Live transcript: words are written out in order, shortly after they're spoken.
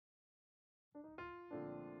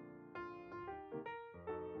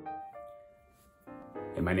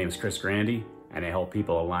and my name is Grande, and I help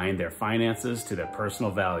people align their finances to their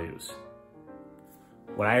personal values.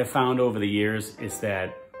 What I have found over the years is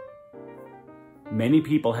that many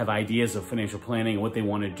people have ideas of financial planning and what they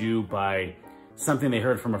want to do by something they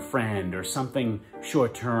heard from a friend or something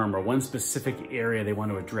short-term or one specific area they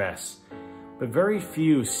want to address. But very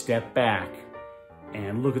few step back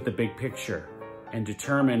and look at the big picture and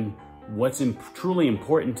determine what's truly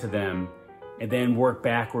important to them and then work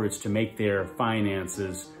backwards to make their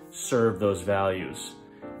finances serve those values.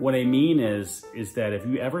 What I mean is that if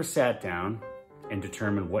you ever sat down and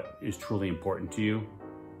determined what is truly important to you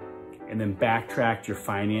and then backtracked your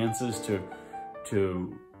finances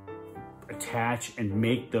to attach and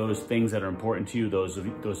make those things that are important to you,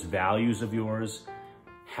 those values of yours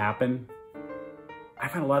happen, I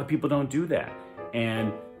find a lot of people don't do that.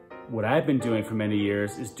 And what I've been doing for many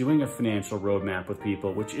years is doing a financial roadmap with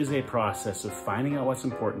people, which is a process of finding out what's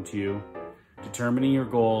important to you, determining your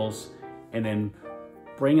goals, and then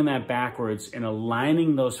bringing that backwards and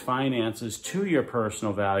aligning those finances to your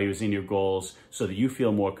personal values and your goals so that you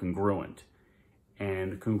feel more congruent.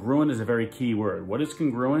 And congruent is a very key word. What is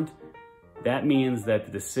congruent? That means that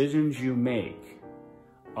the decisions you make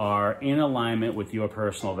are in alignment with your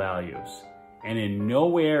personal values. And in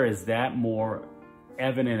nowhere is that more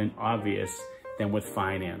evident and obvious than with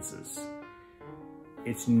finances.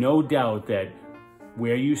 It's no doubt that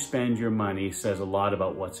where you spend your money says a lot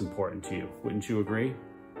about what's important to you. Wouldn't you agree?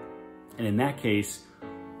 And in that case,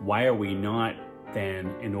 why are we not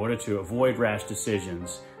then, in order to avoid rash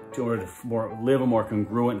decisions, in order to live a more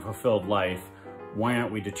congruent and fulfilled life, why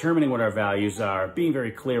aren't we determining what our values are, being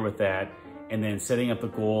very clear with that, and then setting up the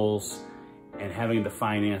goals and having the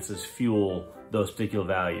finances fuel those particular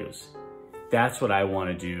values? That's what I want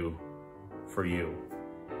to do for you.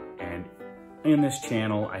 And in this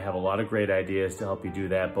channel, I have a lot of great ideas to help you do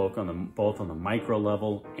that, both on the micro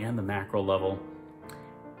level and the macro level.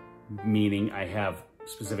 Meaning I have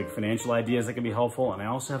specific financial ideas that can be helpful, and I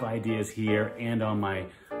also have ideas here and on my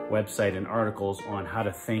website and articles on how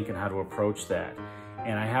to think and how to approach that.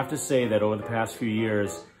 And I have to say that over the past few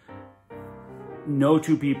years, no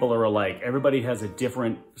two people are alike. Everybody has a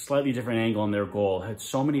slightly different angle on their goal. I had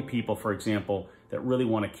so many people, for example, that really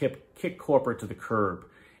want to kick corporate to the curb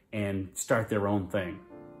and start their own thing.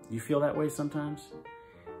 You feel that way sometimes?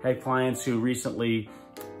 I had clients who recently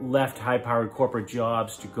left high-powered corporate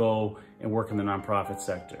jobs to go and work in the nonprofit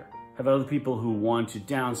sector. I have other people who want to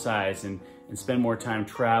downsize and spend more time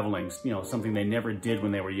traveling, something they never did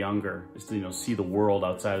when they were younger, is to, see the world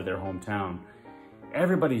outside of their hometown.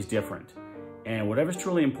 Everybody's different. And whatever's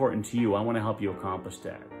truly important to you, I want to help you accomplish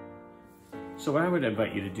that. So what I would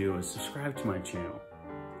invite you to do is subscribe to my channel.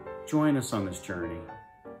 Join us on this journey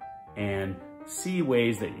and see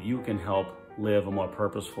ways that you can help live a more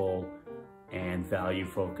purposeful and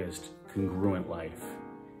value-focused, congruent life.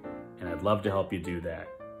 And I'd love to help you do that.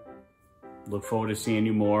 Look forward to seeing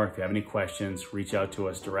you more. If you have any questions, reach out to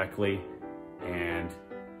us directly, and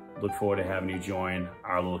look forward to having you join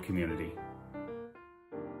our little community.